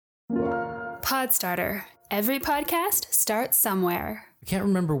Podstarter. Every podcast starts somewhere. I can't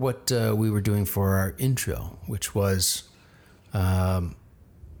remember what we were doing for our intro, which was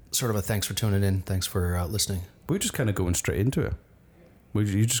sort of a thanks for tuning in, thanks for listening. We're just kind of going straight into it.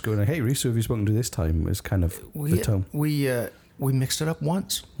 You just going, hey, Reese, who have you spoken to this time? Is kind of the tone. We mixed it up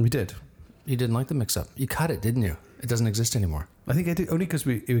once. We did. You didn't like the mix-up. You cut it, didn't you? It doesn't exist anymore. I think I did, only because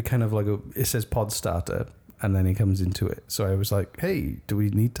we kind of like, it says Podstarter, and then he comes into it. So I was like, hey, do we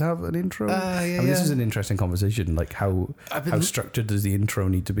need to have an intro? This is an interesting conversation. Like, how structured does the intro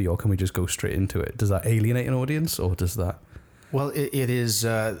need to be, or can we just go straight into it? Does that alienate an audience, or does that... Well, it is,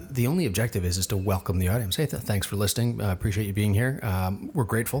 the only objective is to welcome the audience. Hey, thanks for listening. Appreciate you being here. We're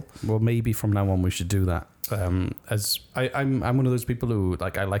grateful. Well, maybe from now on we should do that. As I'm one of those people who,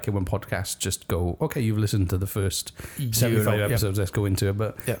 like, I like it when podcasts just go, okay, you've listened to the first 75 episodes, let's go into it.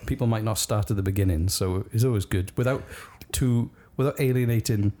 But people might not start at the beginning, so it's always good without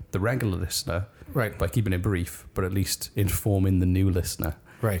alienating the regular listener, right? By keeping it brief, but at least informing the new listener.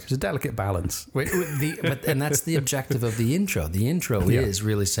 Right. It's a delicate balance. And that's the objective of the intro. The intro is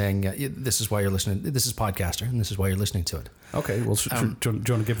really saying, this is why you're listening. This is Podcaster, and this is why you're listening to it. Okay. Well, do you want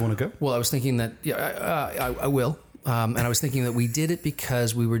to give one a go? Well, I was thinking that, I will. And I was thinking that we did it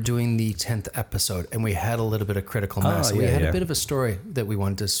because we were doing the 10th episode, and we had a little bit of critical mass. We had a bit of a story that we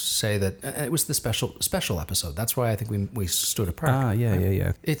wanted to say that it was the special episode. That's why I think we stood apart.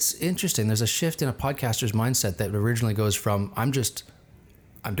 Yeah. It's interesting. There's a shift in a podcaster's mindset that originally goes from,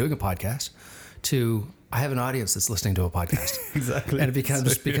 I'm doing a podcast, to I have an audience that's listening to a podcast. Exactly. And it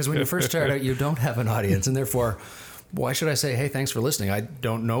becomes, because when you first start out, you don't have an audience, and therefore, why should I say, hey, thanks for listening? I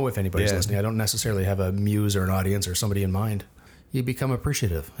don't know if anybody's listening. I don't necessarily have a muse or an audience or somebody in mind. You become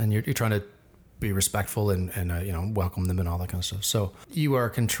appreciative, and you're trying to be respectful and welcome them and all that kind of stuff. So you are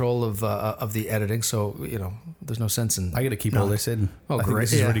in control of the editing. So, there's no sense in... I got to keep all this in. Oh, I great. Think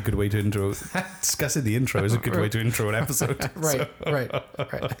this is a really good way to intro. Discussing the intro is a good way to intro an episode. Right.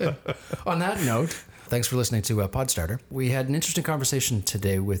 On that note, thanks for listening to Podstarter. We had an interesting conversation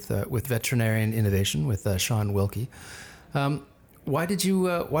today with veterinarian innovation with Sean Wilkie. Why did you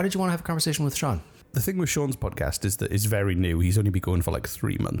want to have a conversation with Sean? The thing with Sean's podcast is that it's very new. He's only been going for like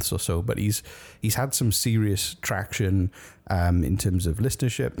 3 months or so, but he's had some serious traction in terms of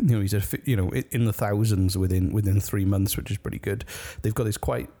listenership. He's in the thousands within 3 months, which is pretty good. They've got this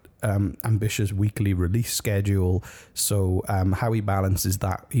quite ambitious weekly release schedule. So how he balances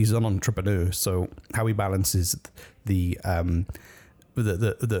that, he's an entrepreneur. So how he balances the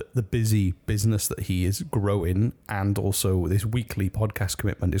busy business that he is growing, and also this weekly podcast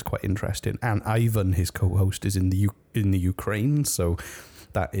commitment is quite interesting. And Ivan, his co-host, is in the Ukraine, so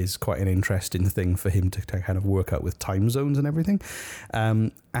that is quite an interesting thing for him to kind of work out with time zones and everything.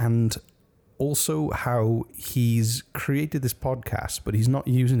 And also how he's created this podcast, but he's not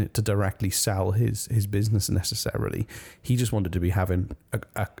using it to directly sell his business necessarily. He just wanted to be having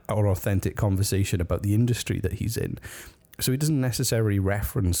an authentic conversation about the industry that he's in. So he doesn't necessarily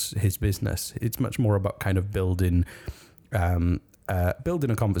reference his business. It's much more about kind of building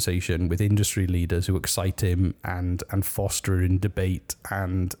a conversation with industry leaders who excite him and fostering debate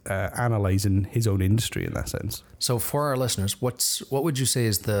and analysing his own industry in that sense. So for our listeners, what would you say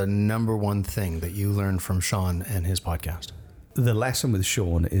is the number one thing that you learned from Sean and his podcast? The lesson with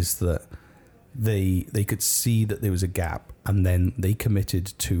Sean is that they could see that there was a gap, and then they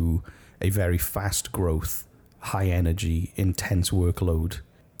committed to a very fast growth, high energy, intense workload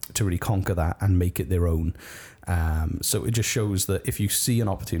to really conquer that and make it their own. So it just shows that if you see an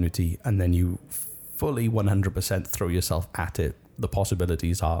opportunity and then you fully 100% throw yourself at it, the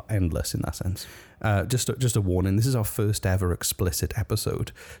possibilities are endless in that sense. Just a warning, this is our first ever explicit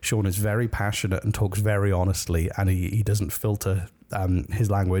episode. Sean is very passionate and talks very honestly, and he doesn't filter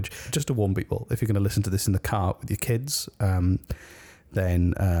his language. Just to warn people, if you're going to listen to this in the car with your kids,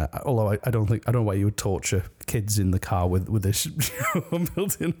 then although I don't know why you would torture kids in the car with this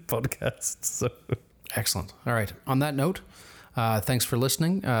built-in podcast. So excellent. All right. On that note, thanks for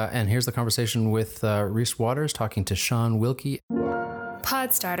listening. And here's the conversation with Reese Waters talking to Sean Wilkie.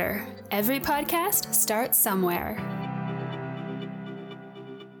 Podstarter. Every podcast starts somewhere.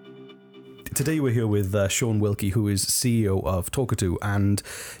 Today we're here with Sean Wilkie, who is CEO of Talkatoo, and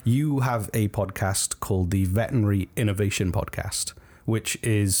you have a podcast called the Veterinary Innovation Podcast, which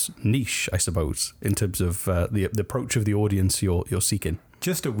is niche, I suppose, in terms of the approach of the audience you're seeking.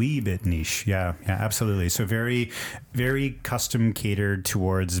 Just a wee bit niche. Yeah, absolutely. So very, very custom catered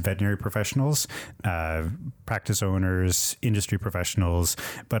towards veterinary professionals, practice owners, industry professionals,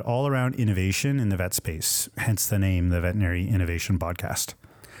 but all around innovation in the vet space, hence the name, the Veterinary Innovation Podcast.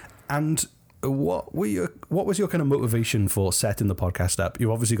 And what was your kind of motivation for setting the podcast up?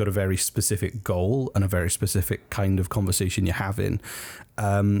 You've obviously got a very specific goal and a very specific kind of conversation you're having.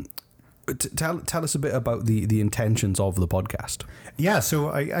 Tell us a bit about the intentions of the podcast. Yeah, so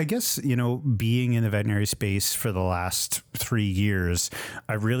I guess, being in the veterinary space for the last 3 years,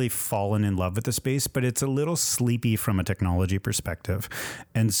 I've really fallen in love with the space, but it's a little sleepy from a technology perspective.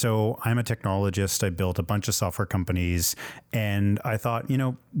 And so I'm a technologist. I built a bunch of software companies, and I thought,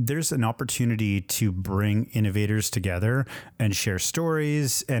 there's an opportunity to bring innovators together and share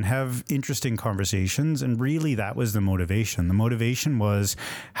stories and have interesting conversations. And really, that was the motivation. The motivation was,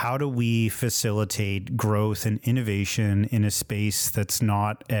 how do we facilitate growth and innovation in a space that's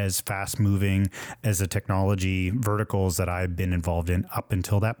not as fast moving as the technology verticals that I've been involved in up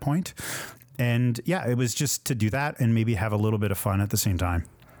until that point. And yeah, it was just to do that and maybe have a little bit of fun at the same time.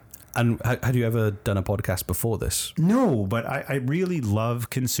 And had you ever done a podcast before this? No, but I really love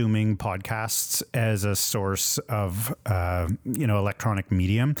consuming podcasts as a source of, electronic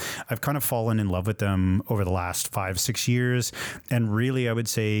medium. I've kind of fallen in love with them over the last 5-6 years. And really, I would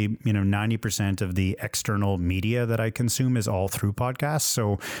say, 90% of the external media that I consume is all through podcasts.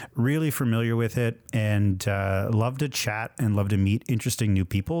 So really familiar with it and love to chat and love to meet interesting new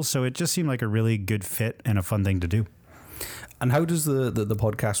people. So it just seemed like a really good fit and a fun thing to do. And how does the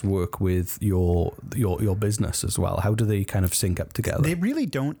podcast work with your business as well? How do they kind of sync up together? They really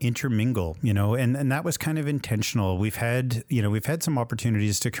don't intermingle, and that was kind of intentional. We've had some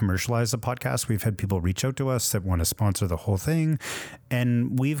opportunities to commercialize the podcast. We've had people reach out to us that want to sponsor the whole thing,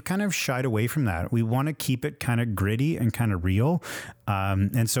 and we've kind of shied away from that. We want to keep it kind of gritty and kind of real.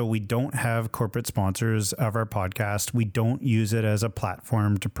 And so we don't have corporate sponsors of our podcast. We don't use it as a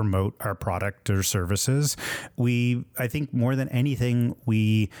platform to promote our product or services. I think more than anything,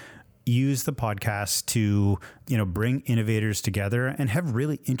 we use the podcast to, bring innovators together and have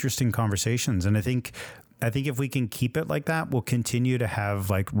really interesting conversations. And I think if we can keep it like that, we'll continue to have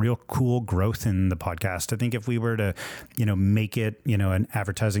like real cool growth in the podcast. I think if we were to, make it, an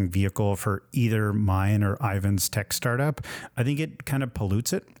advertising vehicle for either mine or Ivan's tech startup, I think it kind of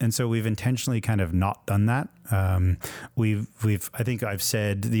pollutes it. And so we've intentionally kind of not done that. I think I've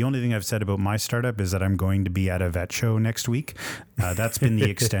said, the only thing I've said about my startup is that I'm going to be at a vet show next week. That's been the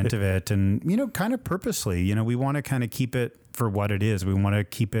extent of it. And, kind of purposely, we want to kind of keep it for what it is. We want to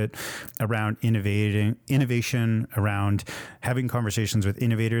keep it around innovation, around having conversations with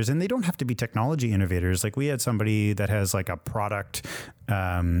innovators, and they don't have to be technology innovators. Like we had somebody that has like a product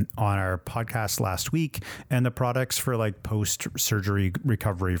on our podcast last week, and the product's for like post-surgery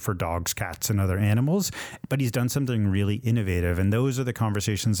recovery for dogs, cats, and other animals. But he's done something really innovative, and those are the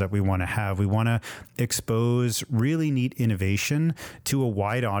conversations that we want to have. We want to expose really neat innovation to a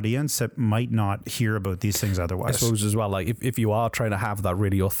wide audience that might not hear about these things otherwise. I suppose as well, like if you are trying to have that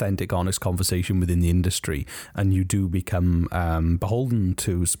really authentic, honest conversation within the industry, and you do become beholden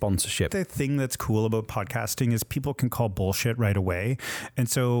to sponsorship. The thing that's cool about podcasting is people can call bullshit right away. And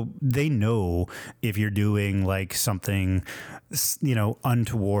so they know if you're doing like something,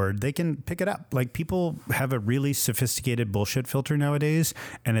 untoward, they can pick it up. Like people have a really sophisticated bullshit filter nowadays.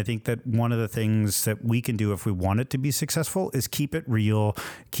 And I think that one of the things that we can do if we want it to be successful is keep it real,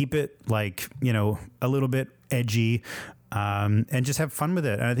 keep it like, a little bit edgy, and just have fun with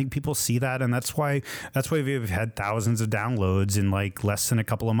it. And I think people see that, and that's why we've had thousands of downloads in like less than a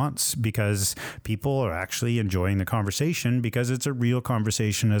couple of months, because people are actually enjoying the conversation because it's a real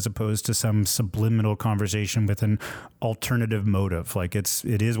conversation as opposed to some subliminal conversation with an alternative motive. Like it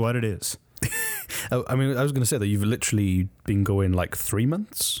is what it is. I mean, I was going to say that you've literally been going like 3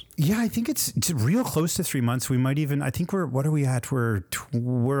 months. Yeah, I think it's real close to 3 months. We might even, I think what are we at?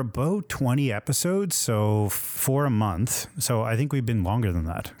 We're about 20 episodes, so for a month. So I think we've been longer than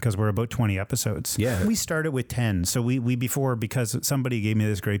that because we're about 20 episodes. Yeah. We started with 10. So we before, because somebody gave me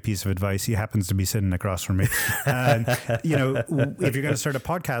this great piece of advice, he happens to be sitting across from me. If you're going to start a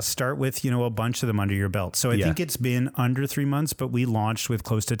podcast, start with, a bunch of them under your belt. So I think it's been under 3 months, but we launched with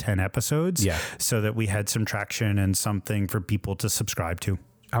close to 10 episodes. Yeah. So that we had some traction and something for people to subscribe to.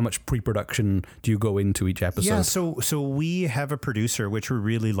 How much pre-production do you go into each episode? Yeah, so we have a producer, which we're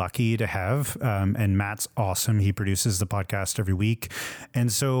really lucky to have, and Matt's awesome. He produces the podcast every week,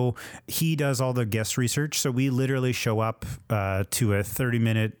 and so he does all the guest research. So we literally show up to a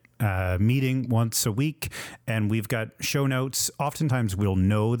 30-minute meeting once a week, and we've got show notes. Oftentimes we'll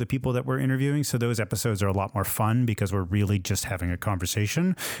know the people that we're interviewing, so those episodes are a lot more fun because we're really just having a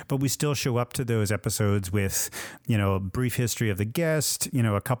conversation, but we still show up to those episodes with a brief history of the guest,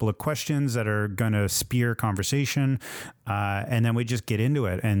 a couple of questions that are going to spear conversation, and then we just get into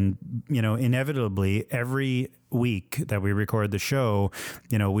it. And inevitably every week that we record the show,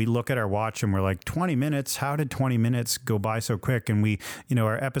 you know, we look at our watch and we're like, 20 minutes, how did 20 minutes go by so quick? And we, you know,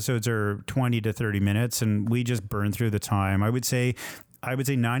 our episodes are 20 to 30 minutes and we just burn through the time. I would say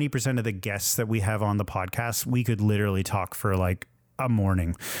 90% of the guests that we have on the podcast, we could literally talk for like a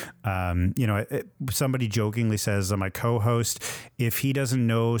morning. You know, somebody jokingly says, my co-host, if he doesn't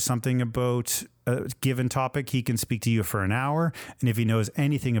know something about a given topic, he can speak to you for an hour. And if he knows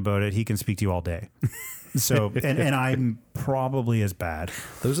anything about it, he can speak to you all day. So, and I'm probably as bad.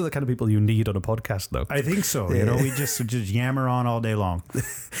 Those are the kind of people you need on a podcast, though. I think so. You know, we just yammer on all day long.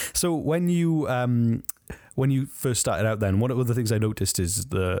 So when you first started out, then one of the things I noticed is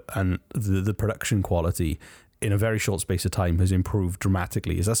the production quality in a very short space of time has improved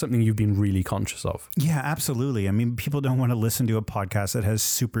dramatically. Is that something you've been really conscious of? Yeah, absolutely. I mean, people don't want to listen to a podcast that has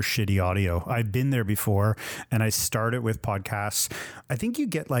super shitty audio. I've been there before, and I started with podcasts. I think you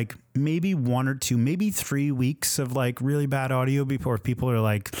get like maybe 1 or 2, maybe 3 weeks of like really bad audio before people are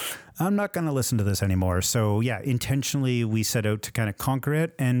like, I'm not going to listen to this anymore. So yeah, intentionally we set out to kind of conquer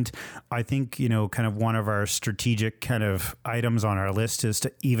it. And I think, you know, kind of one of our strategic kind of items on our list is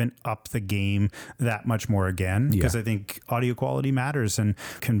to even up the game that much more again, because I think audio quality matters and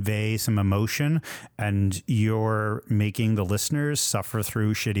convey some emotion, and you're making the listeners suffer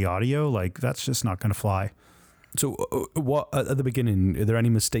through shitty audio. Like that's just not going to fly. So what, at the beginning, are there any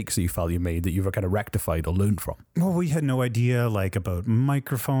mistakes that you felt you made that you've kind of rectified or learned from? Well, we had no idea like about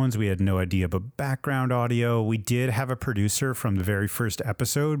microphones. We had no idea about background audio. We did have a producer from the very first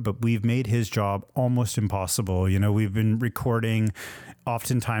episode, but we've made his job almost impossible. You know, we've been recording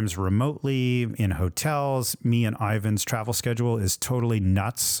oftentimes remotely in hotels. Me and Ivan's travel schedule is totally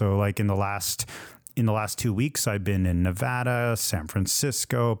nuts. So like in the last 2 weeks, I've been in Nevada, San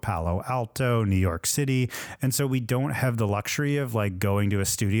Francisco, Palo Alto, New York City. And so we don't have the luxury of like going to a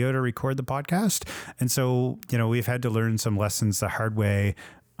studio to record the podcast. And so, you know, we've had to learn some lessons the hard way.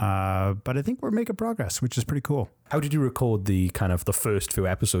 But I think we're making progress, which is pretty cool. How did you record the first few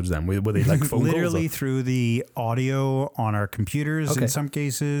episodes then? Were they like phone literally calls, through the audio on our computers in some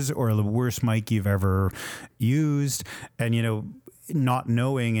cases, or the worst mic you've ever used? And, you know, not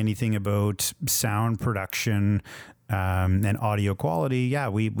knowing anything about sound production and audio quality,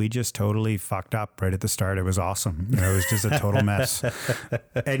 we just totally fucked up right at the start. It was awesome. You know, it was just a total mess.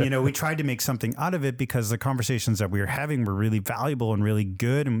 And, you know, we tried to make something out of it because the conversations that we were having were really valuable and really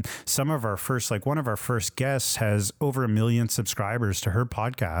good. And some of our first, like one of our first guests has over 1 million subscribers to her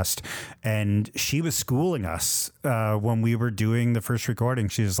podcast. And she was schooling us when we were doing the first recording.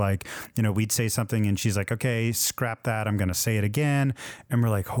 She was like, you know, we'd say something and she's like, okay, scrap that. I'm going to say it again. And we're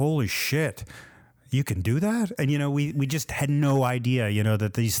like, holy shit. You can do that? And, you know, we just had no idea, you know,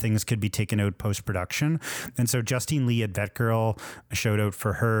 that these things could be taken out post-production. And so Justine Lee at Vet Girl, a shout out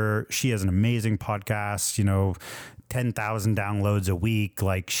for her. She has an amazing podcast, you know, 10,000 downloads a week.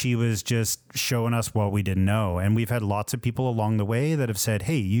 Like she was just showing us what we didn't know. And we've had lots of people along the way that have said,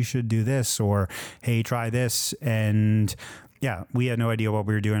 hey, you should do this, or hey, try this. And yeah, we had no idea what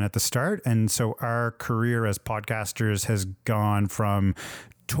we were doing at the start. And so our career as podcasters has gone from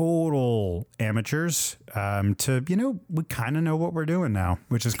total amateurs to, you know, we kind of know what we're doing now,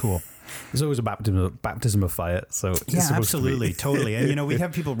 which is cool. There's always a baptism of fire. So yeah, absolutely. Totally. And, you know, we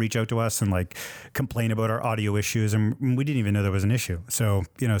have people reach out to us and like complain about our audio issues, and we didn't even know there was an issue. So,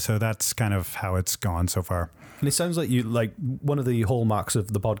 you know, so that's kind of how it's gone so far. And it sounds like you, like, one of the hallmarks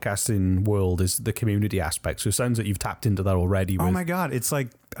of the podcasting world is the community aspect. So it sounds like you've tapped into that already. Oh my God. It's like,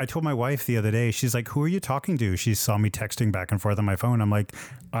 I told my wife the other day, she's like, who are you talking to? She saw me texting back and forth on my phone. I'm like,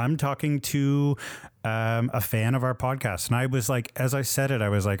 I'm talking to a fan of our podcast. And I was like, as I said it, I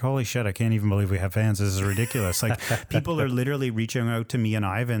was like, holy shit, I can't even believe we have fans. This is ridiculous. Like people are literally reaching out to me and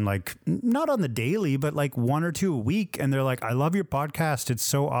Ivan, like not on the daily, but like 1 or 2 a week. And they're like, I love your podcast. It's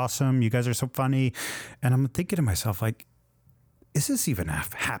so awesome. You guys are so funny. And I'm thinking to myself, like, is this even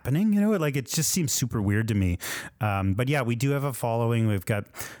happening? You know, like it just seems super weird to me. But yeah, we do have a following. We've got,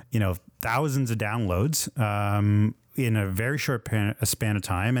 you know, thousands of downloads in a very short span of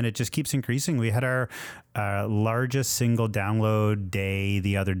time, and it just keeps increasing. We had our largest single download day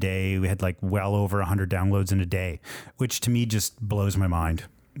the other day. We had like well over 100 downloads in a day, which to me just blows my mind.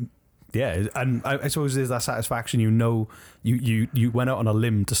 Yeah, and I suppose there's that satisfaction, you know, you went out on a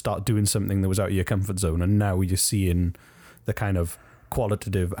limb to start doing something that was out of your comfort zone, and now we're just seeing the kind of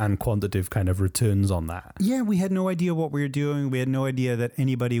qualitative and quantitative kind of returns on that. Yeah, we had no idea what we were doing. We had no idea that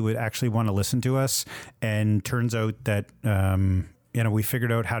anybody would actually want to listen to us. And turns out that, you know, we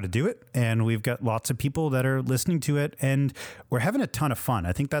figured out how to do it, and we've got lots of people that are listening to it, and we're having a ton of fun.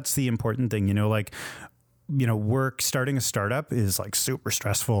 I think that's the important thing, you know, like work, starting a startup is like super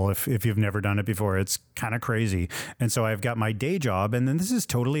stressful if you've never done it before. It's kind of crazy. And so I've got my day job, and then this is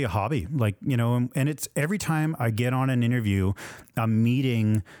totally a hobby. Like, and it's every time I get on an interview, I'm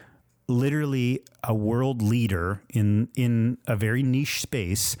meeting literally a world leader in a very niche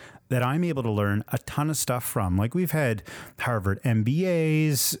space that I'm able to learn a ton of stuff from. Like, we've had Harvard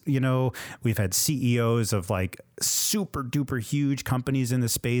MBAs, we've had CEOs of like super duper huge companies in the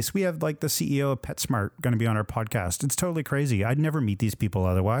space. We have like the CEO of PetSmart going to be on our podcast. It's totally crazy. I'd never meet these people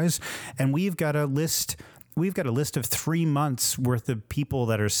otherwise. And we've got a list of 3 months worth of people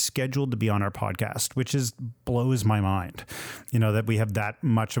that are scheduled to be on our podcast, which blows my mind, that we have that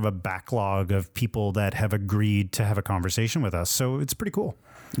much of a backlog of people that have agreed to have a conversation with us. So it's pretty cool.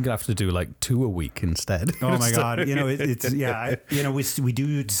 You're gonna have to do like 2 a week instead. Oh my God. We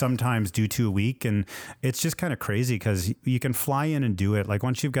do sometimes do 2 a week, and it's just kind of crazy because you can fly in and do it. Like,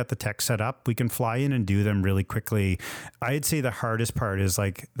 once you've got the tech set up, we can fly in and do them really quickly. I'd say the hardest part is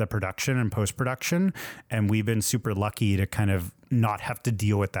like the production and post-production. And we've been super lucky to kind of not have to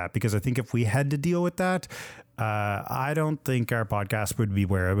deal with that, because I think if we had to deal with that, I don't think our podcast would be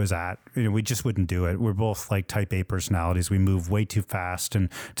where it was at. We just wouldn't do it. We're both like type A personalities. We move way too fast, and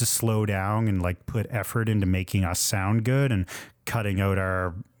to slow down and like put effort into making us sound good and cutting out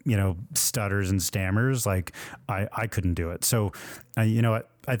our, stutters and stammers. Like, I couldn't do it. So,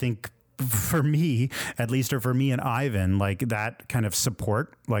 I think for me, at least, or for me and Ivan, like that kind of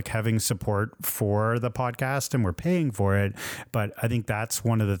support, like having support for the podcast, and we're paying for it. But I think that's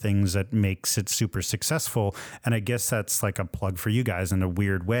one of the things that makes it super successful. And I guess that's like a plug for you guys in a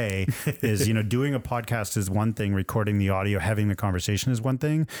weird way is, doing a podcast is one thing, recording the audio, having the conversation is one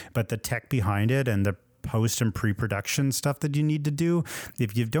thing, but the tech behind it and the post and pre-production stuff that you need to do,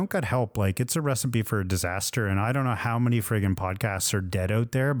 if you don't got help, like, it's a recipe for a disaster. And I don't know how many friggin' podcasts are dead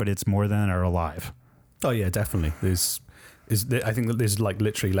out there, but it's more than are alive. Oh yeah, definitely. I think that there's like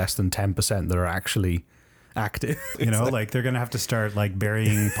literally less than 10% that are actually active. Like they're going to have to start like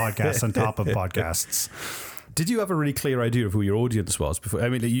burying podcasts on top of podcasts. Did you have a really clear idea of who your audience was before? I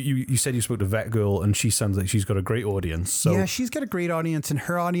mean, you said you spoke to Vet Girl, and she sounds like she's got a great audience. So yeah, she's got a great audience, and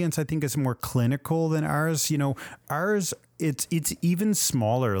her audience, I think, is more clinical than ours. Ours, it's even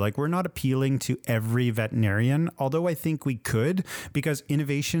smaller. Like, we're not appealing to every veterinarian, although I think we could, because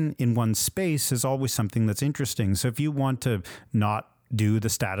innovation in one space is always something that's interesting. So if you want to not do the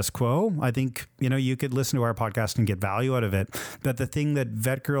status quo, I think, you could listen to our podcast and get value out of it. But the thing that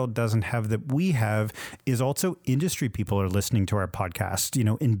Vet Girl doesn't have that we have is also industry people are listening to our podcast.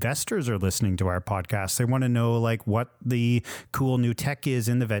 Investors are listening to our podcast. They want to know like what the cool new tech is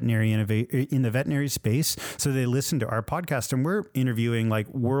in the veterinary space. So they listen to our podcast, and we're interviewing like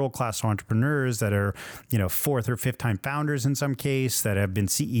world-class entrepreneurs that are, 4th or 5th time founders in some case, that have been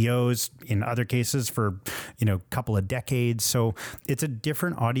CEOs in other cases for, a couple of decades. So it's a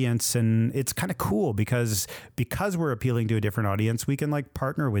different audience, and it's kind of cool because we're appealing to a different audience. We can like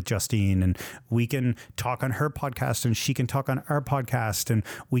partner with Justine, and we can talk on her podcast, and she can talk on our podcast, and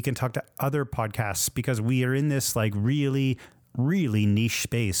we can talk to other podcasts, because we are in this like really, really niche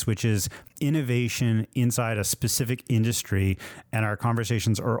space, which is innovation inside a specific industry. And our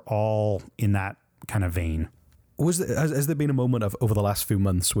conversations are all in that kind of vein. Has there been a moment over the last few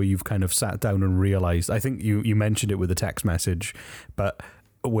months where you've kind of sat down and realized, I think you mentioned it with a text message, but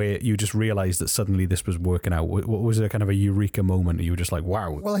where you just realized that suddenly this was working out? What was there kind of a eureka moment? You were just like,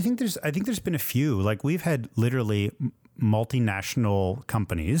 wow. Well, I think there's been a few. Like, we've had literally multinational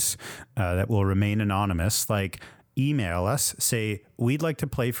companies that will remain anonymous, like, email us, say, we'd like to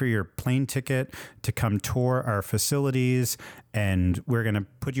pay for your plane ticket to come tour our facilities, and we're going to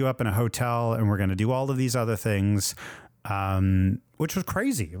put you up in a hotel, and we're going to do all of these other things, which was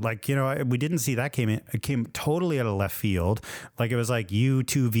crazy. Like, we didn't see that it came totally out of left field. Like, it was like, you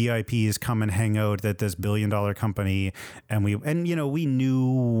two VIPs come and hang out at this $1 billion company. And we knew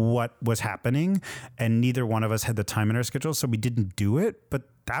what was happening, and neither one of us had the time in our schedule, so we didn't do it. But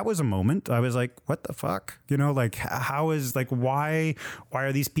that was a moment I was like, what the fuck? Like, why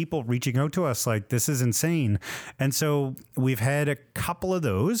are these people reaching out to us? Like, this is insane. And so we've had a couple of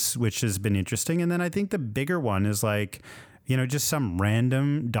those, which has been interesting. And then I think the bigger one is like, just some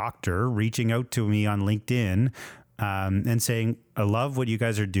random doctor reaching out to me on LinkedIn and saying, I love what you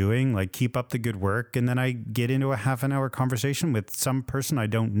guys are doing. Like, keep up the good work. And then I get into a half an hour conversation with some person I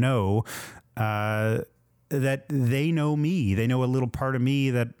don't know, that they know me. They know a little part of me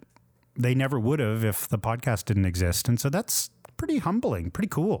that they never would have if the podcast didn't exist. And so that's pretty humbling, pretty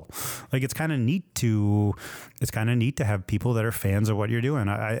cool. Like it's kind of neat to have people that are fans of what you're doing.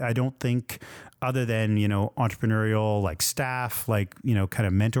 I don't think, other than, entrepreneurial like staff, like, kind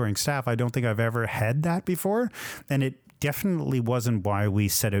of mentoring staff, I don't think I've ever had that before. And it definitely wasn't why we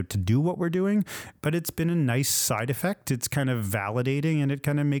set out to do what we're doing, but it's been a nice side effect. It's kind of validating, and it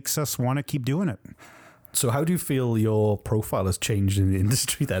kind of makes us want to keep doing it. So how do you feel your profile has changed in the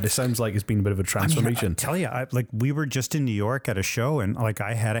industry then? It sounds like it's been a bit of a transformation. I tell you, we were just in New York at a show, and like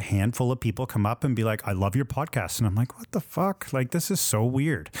I had a handful of people come up and be like, I love your podcast. And I'm like, what the fuck? Like, this is so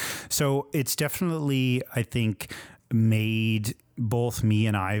weird. So it's definitely, I think, made both me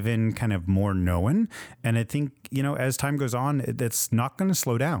and Ivan kind of more known. And I think, as time goes on, that's not going to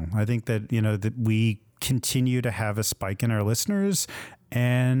slow down. I think that, that we continue to have a spike in our listeners.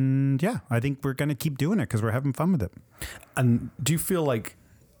 And yeah, I think we're going to keep doing it because we're having fun with it. And do you feel like,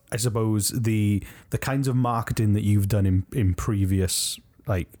 I suppose, the kinds of marketing that you've done in previous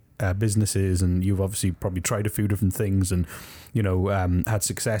businesses, and you've obviously probably tried a few different things and had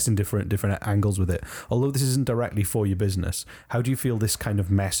success in different angles with it, although this isn't directly for your business, how do you feel this kind of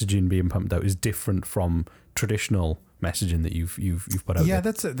messaging being pumped out is different from traditional messaging that you've put out there?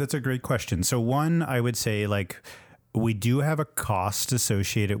 That's a great question. So one, I would say, like, we do have a cost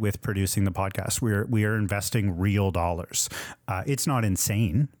associated with producing the podcast. We are investing real dollars. It's not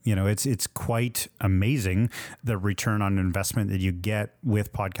insane. It's quite amazing, the return on investment that you get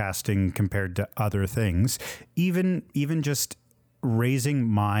with podcasting compared to other things. Even just raising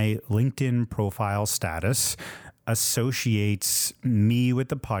my LinkedIn profile status associates me with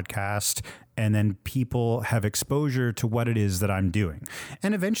the podcast, and then people have exposure to what it is that I'm doing.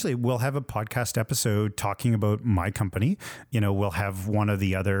 And eventually we'll have a podcast episode talking about my company. We'll have one of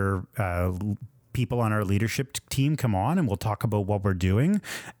the other people on our leadership team come on, and we'll talk about what we're doing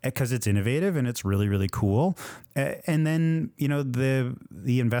because it's innovative and it's really, really cool. And then,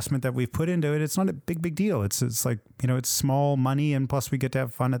 the investment that we've put into it, it's not a big deal. It's like, it's small money, and plus we get to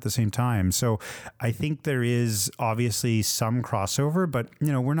have fun at the same time. So I think there is obviously some crossover, but,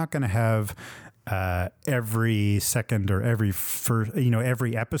 we're not going to have every second or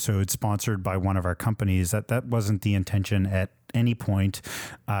every episode sponsored by one of our companies. That wasn't the intention at any point.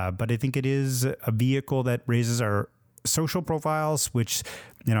 But I think it is a vehicle that raises our social profiles, which,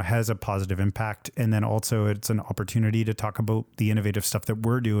 has a positive impact. And then also it's an opportunity to talk about the innovative stuff that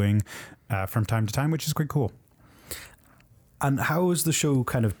we're doing from time to time, which is quite cool. And how has the show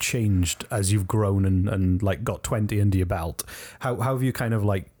kind of changed as you've grown and like got 20 under your belt? How have you kind of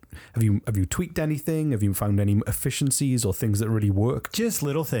have you tweaked anything? Have you found any efficiencies or things that really work? Just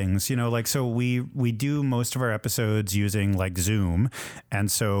little things, so we do most of our episodes using like Zoom.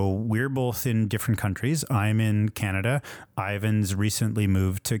 And so we're both in different countries. I'm in Canada. Ivan's recently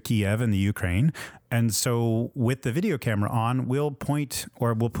moved to Kiev in the Ukraine. And so with the video camera on, we'll point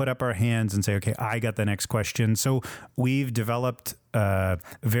or we'll put up our hands and say, okay, I got the next question. So we've developed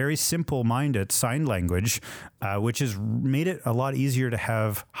very simple-minded sign language, which has made it a lot easier to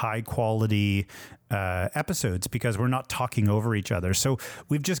have high-quality episodes because we're not talking over each other. So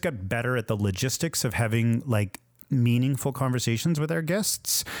we've just got better at the logistics of having meaningful conversations with our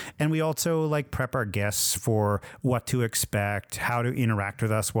guests. And we also prep our guests for what to expect, how to interact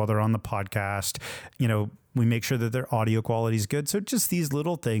with us while they're on the podcast. We make sure that their audio quality is good. So just these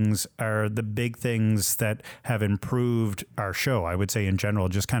little things are the big things that have improved our show, I would say, in general,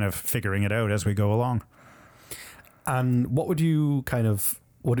 just kind of figuring it out as we go along. And what would you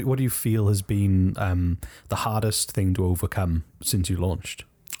what do you feel has been the hardest thing to overcome since you launched?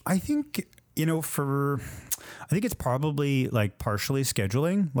 I think, I think it's probably partially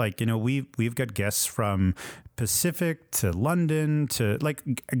scheduling. We've got guests from Pacific to London to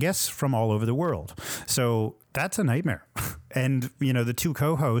guests from all over the world. So that's a nightmare. And, the two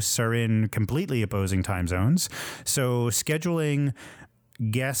co-hosts are in completely opposing time zones. So scheduling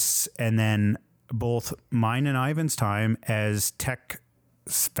guests and then both mine and Ivan's time as tech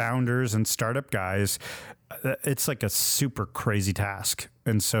founders and startup guys, it's a super crazy task.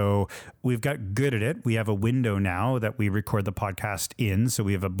 And so we've got good at it. We have a window now that we record the podcast in. So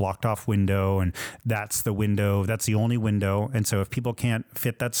we have a blocked off window, and that's the window. That's the only window. And so if people can't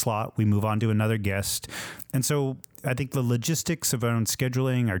fit that slot, we move on to another guest. And so I think the logistics of our own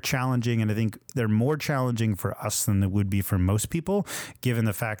scheduling are challenging, and I think they're more challenging for us than they would be for most people, given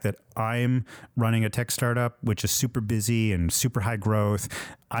the fact that I'm running a tech startup, which is super busy and super high growth.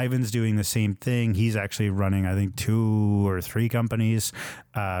 Ivan's doing the same thing. He's actually running, I think, 2 or 3 companies.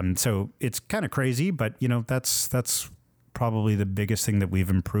 So it's kind of crazy, but that's probably the biggest thing that we've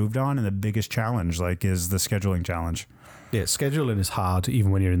improved on, and the biggest challenge is the scheduling challenge. Yeah, scheduling is hard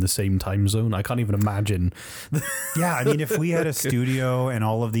even when you're in the same time zone. I can't even imagine. Yeah, I mean, if we had a studio and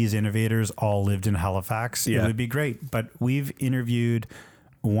all of these innovators all lived in Halifax, it would be great. But we've interviewed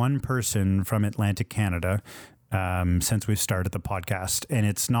one person from Atlantic Canada since we've started the podcast. And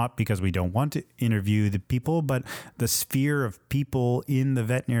it's not because we don't want to interview the people, but the sphere of people in the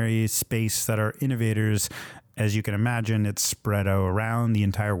veterinary space that are innovators, as you can imagine, it's spread out around the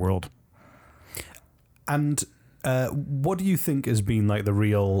entire world. And what do you think has been like the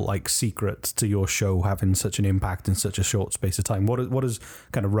real like secret to your show having such an impact in such a short space of time? What has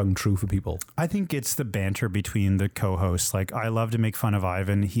kind of rung true for people? I think it's the banter between the co-hosts. Like, I love to make fun of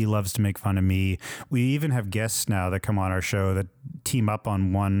Ivan. He loves to make fun of me. We even have guests now that come on our show that team up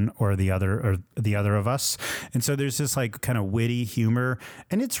on one or the other of us. And so there's this like kind of witty humor,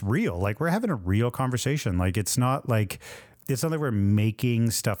 and it's real. Like, we're having a real conversation. Like, it's not like we're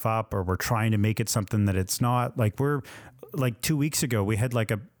making stuff up or we're trying to make it something that it's not. Like, we're like 2 weeks ago, we had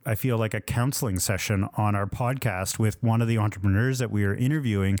like I feel like a counseling session on our podcast with one of the entrepreneurs that we were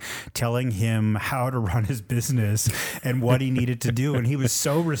interviewing, telling him how to run his business and what he needed to do. And he was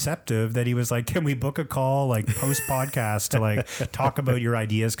so receptive that he was like, can we book a call like post podcast to like talk about your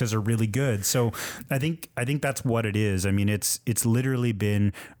ideas? 'Cause they're really good. So I think that's what it is. I mean, it's literally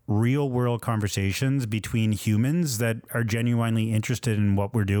been real world conversations between humans that are genuinely interested in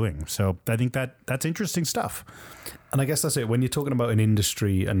what we're doing. So I think that's interesting stuff. And I guess that's it. When you're talking about an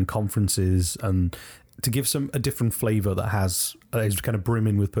industry and conferences, and to give a different flavor that is kind of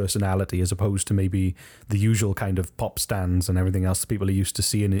brimming with personality, as opposed to maybe the usual kind of pop stands and everything else that people are used to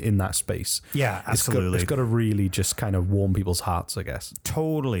seeing in that space. Yeah, absolutely. It's got to really just kind of warm people's hearts, I guess.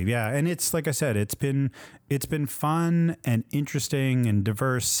 Totally. Yeah. And it's, like I said, it's been fun and interesting and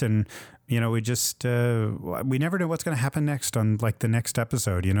diverse, and you know, we never know what's going to happen next on like the next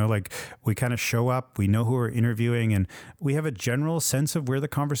episode, you know, like we kind of show up, we know who we're interviewing, and we have a general sense of where the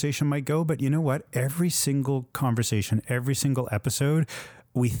conversation might go. But you know what? Every single conversation, every single episode,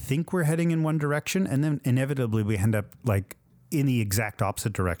 we think we're heading in one direction, and then inevitably we end up like in the exact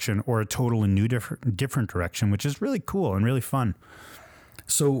opposite direction, or a total and new different direction, which is really cool and really fun.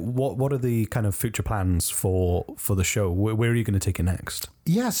 So what are the kind of future plans for the show? Where are you going to take it next?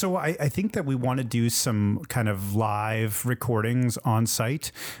 Yeah, so I think that we want to do some kind of live recordings on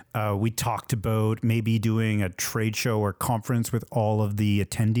site. We talked about maybe doing a trade show or conference with all of the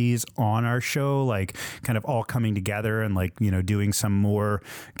attendees on our show, like kind of all coming together and like, you know, doing some more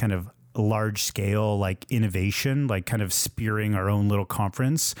kind of large scale like innovation, like kind of spearing our own little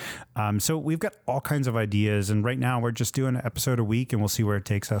conference. So we've got all kinds of ideas, and right now we're just doing an episode a week, and we'll see where it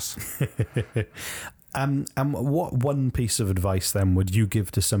takes us. What one piece of advice then would you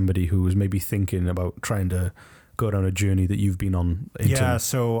give to somebody who was maybe thinking about trying to go down a journey that you've been on? Yeah,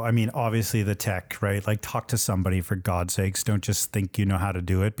 so I mean, obviously the tech, right? Like, talk to somebody, for God's sakes. Don't just think you know how to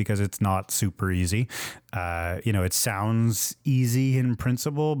do it, because it's not super easy. You know, it sounds easy in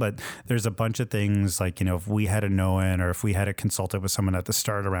principle, but there's a bunch of things like, you know, if we had known, or if we had consulted with someone at the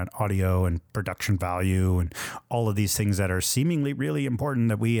start around audio and production value and all of these things that are seemingly really important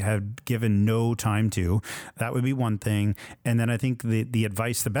that we had given no time to, that would be one thing. And then I think the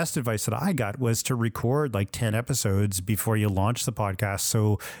best advice that I got was to record like 10 episodes before you launch the podcast,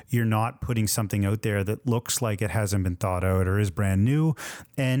 so you're not putting something out there that looks like it hasn't been thought out or is brand new.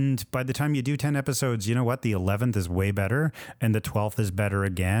 And by the time you do 10 episodes, you know what? The 11th is way better, and the 12th is better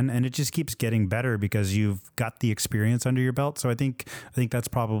again, and it just keeps getting better because you've got the experience under your belt. So I think that's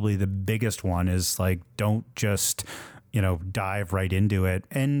probably the biggest one, is like, don't just, you know, dive right into it.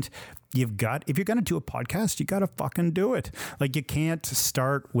 And if you're going to do a podcast, you got to fucking do it. Like, you can't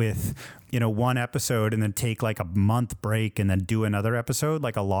start with, you know, one episode and then take like a month break and then do another episode.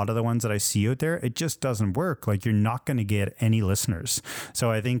 Like a lot of the ones that I see out there, it just doesn't work. Like, you're not going to get any listeners.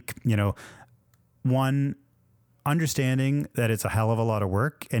 So I think, you know, one, understanding that it's a hell of a lot of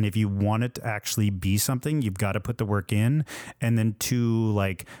work, and if you want it to actually be something, you've got to put the work in. And then two,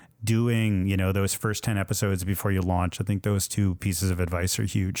 like, doing, you know, those first 10 episodes before you launch. I think those two pieces of advice are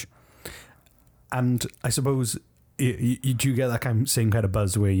huge. And I suppose you do get that same kind of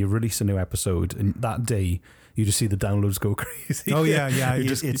buzz where you release a new episode, and that day you just see the downloads go crazy. Oh yeah.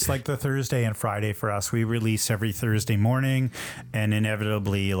 It's like the Thursday and Friday for us. We release every Thursday morning, and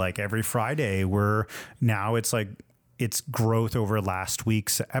inevitably, like every Friday, it's growth over last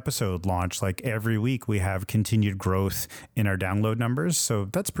week's episode launch. Like every week we have continued growth in our download numbers. So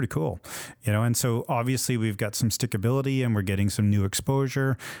that's pretty cool, you know? And so obviously we've got some stickability, and we're getting some new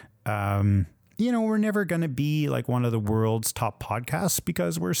exposure. we're never going to be like one of the world's top podcasts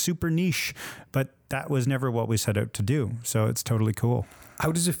because we're super niche, but that was never what we set out to do. So it's totally cool.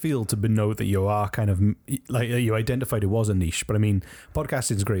 How does it feel to know that you are kind of like you identified it was a niche? But I mean,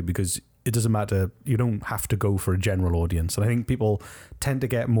 podcasting is great because it doesn't matter. You don't have to go for a general audience. And I think people tend to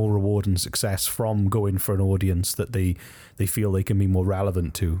get more reward and success from going for an audience that they feel they can be more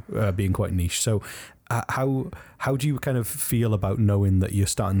relevant to, being quite niche. So how do you kind of feel about knowing that you're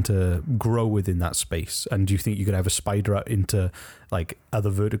starting to grow within that space? And do you think you could have a spider out into like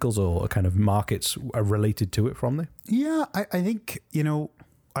other verticals or kind of markets related to it from there? Yeah, I think,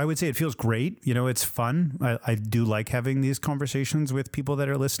 I would say it feels great. It's fun. I do like having these conversations with people that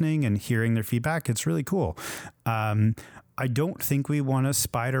are listening and hearing their feedback. It's really cool. I don't think we want to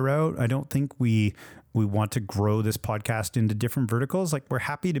spider out. I don't think we want to grow this podcast into different verticals. Like, we're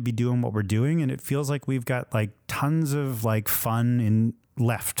happy to be doing what we're doing. And it feels like we've got like tons of like fun in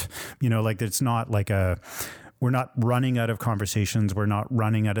left, like it's not like we're not running out of conversations. We're not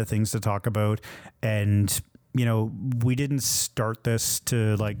running out of things to talk about. And we didn't start this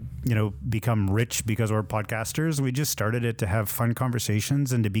to become rich because we're podcasters. We just started it to have fun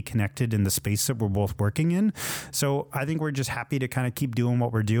conversations and to be connected in the space that we're both working in. So I think we're just happy to kind of keep doing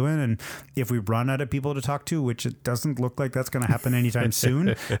what we're doing. And if we run out of people to talk to, which it doesn't look like that's going to happen anytime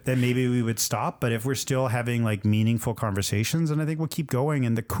soon, then maybe we would stop. But if we're still having like meaningful conversations, then I think we'll keep going.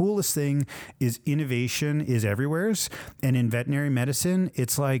 And the coolest thing is innovation is everywhere. And in veterinary medicine,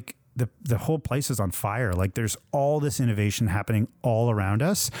 it's like, the whole place is on fire. Like, there's all this innovation happening all around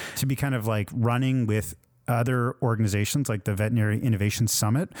us. To be kind of like running with other organizations like the Veterinary Innovation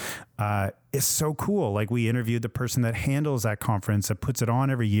Summit is so cool. Like, we interviewed the person that handles that conference, that puts it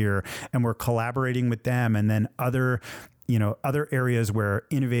on every year, and we're collaborating with them. And then other areas where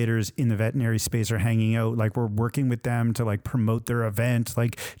innovators in the veterinary space are hanging out, like we're working with them to like promote their event,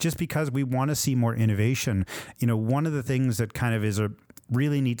 like just because we want to see more innovation. One of the things that kind of is a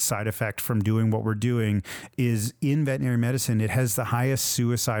really neat side effect from doing what we're doing is in veterinary medicine, it has the highest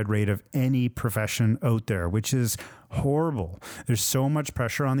suicide rate of any profession out there, which is horrible. There's so much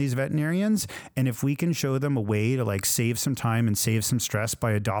pressure on these veterinarians. And if we can show them a way to like save some time and save some stress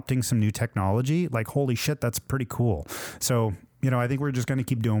by adopting some new technology, like, holy shit, that's pretty cool. So, I think we're just going to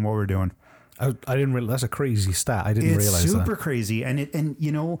keep doing what we're doing. I didn't realize that's a crazy stat. I didn't realize that. It's super crazy. And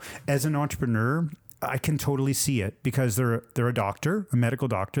as an entrepreneur, I can totally see it because they're a doctor, a medical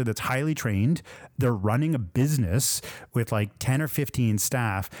doctor that's highly trained. They're running a business with like 10 or 15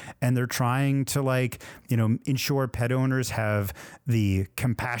 staff, and they're trying to ensure pet owners have the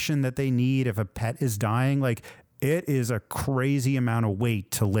compassion that they need if a pet is dying. Like, it is a crazy amount of weight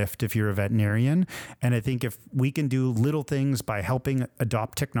to lift if you're a veterinarian. And I think if we can do little things by helping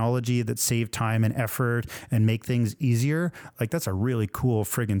adopt technology that save time and effort and make things easier, like, that's a really cool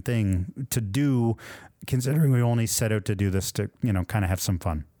friggin' thing to do, considering we only set out to do this to, kind of have some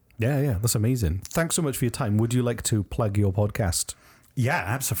fun. Yeah, that's amazing. Thanks so much for your time. Would you like to plug your podcast? Yeah,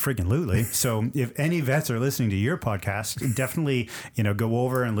 absolutely. So if any vets are listening to your podcast, definitely, go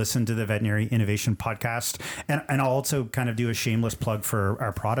over and listen to the Veterinary Innovation Podcast. And I'll also kind of do a shameless plug for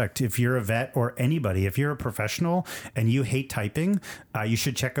our product. If you're a vet or anybody, if you're a professional and you hate typing, you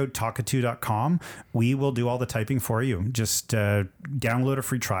should check out talkatoo.com. We will do all the typing for you. Just download a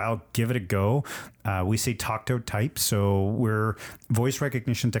free trial, give it a go. We say talk to type. So we're voice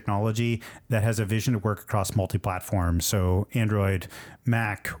recognition technology that has a vision to work across multi-platforms. So Android,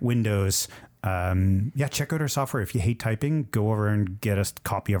 Mac, Windows. Check out our software. If you hate typing, go over and get a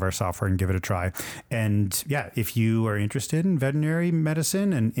copy of our software and give it a try. And if you are interested in veterinary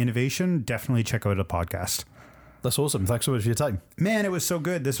medicine and innovation, definitely check out the podcast. That's awesome. Thanks so much for your time. Man, it was so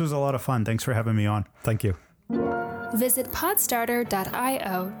good. This was a lot of fun. Thanks for having me on. Thank you. Visit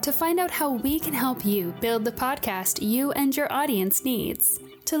podstarter.io to find out how we can help you build the podcast you and your audience needs.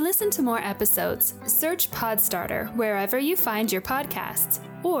 To listen to more episodes, search Podstarter wherever you find your podcasts,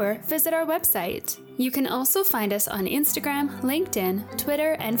 or visit our website. You can also find us on Instagram, LinkedIn,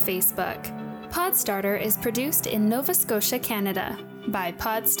 Twitter, and Facebook. Podstarter is produced in Nova Scotia, Canada by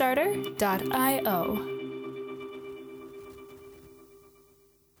podstarter.io.